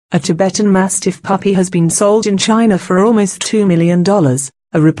A Tibetan Mastiff puppy has been sold in China for almost $2 million,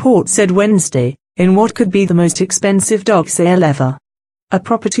 a report said Wednesday, in what could be the most expensive dog sale ever. A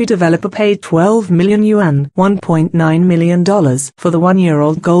property developer paid 12 million yuan $1.9 million for the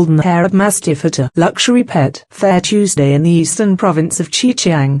one-year-old golden-haired Mastiff at a luxury pet fair Tuesday in the eastern province of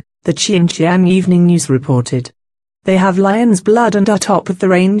Xinjiang, the Xinjiang Evening News reported. They have lion's blood and are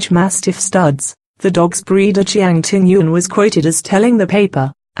top-of-the-range Mastiff studs, the dog's breeder Jiang Tingyuan was quoted as telling the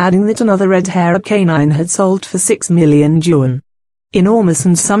paper, adding that another red-haired canine had sold for 6 million yuan. Enormous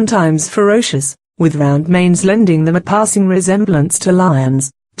and sometimes ferocious, with round manes lending them a passing resemblance to lions,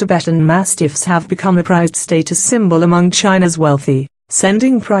 Tibetan Mastiffs have become a prized status symbol among China's wealthy,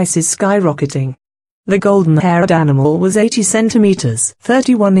 sending prices skyrocketing. The golden-haired animal was 80 centimeters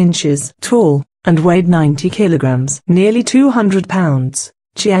 (31 inches) tall, and weighed 90 kilograms (nearly 200 pounds),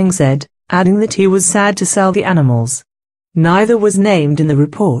 Chiang said, adding that he was sad to sell the animals. Neither was named in the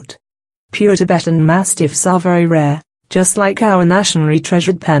report. Pure Tibetan Mastiffs are very rare, just like our nationally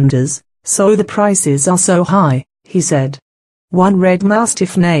treasured pandas, so the prices are so high, he said. One red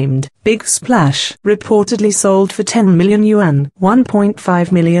Mastiff named Big Splash reportedly sold for 10 million yuan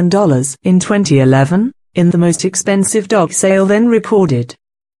 $1.5 million in 2011, in the most expensive dog sale then recorded.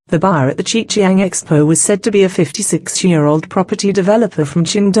 The buyer at the Xinjiang Expo was said to be a 56-year-old property developer from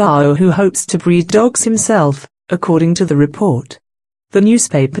Qingdao who hopes to breed dogs himself, according to the report. The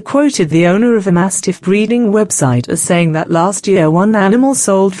newspaper quoted the owner of a Mastiff breeding website as saying that last year one animal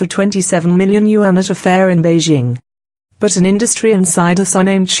sold for 27 million yuan at a fair in Beijing. But an industry insider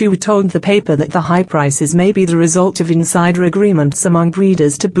named Xu told the paper that the high prices may be the result of insider agreements among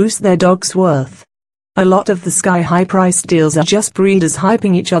breeders to boost their dog's worth. A lot of the sky-high priced deals are just breeders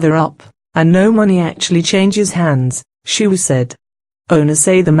hyping each other up, and no money actually changes hands, Xu said. Owners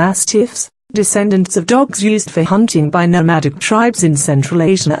say the Mastiffs, descendants of dogs used for hunting by nomadic tribes in Central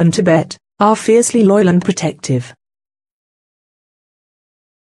Asia and Tibet, are fiercely loyal and protective.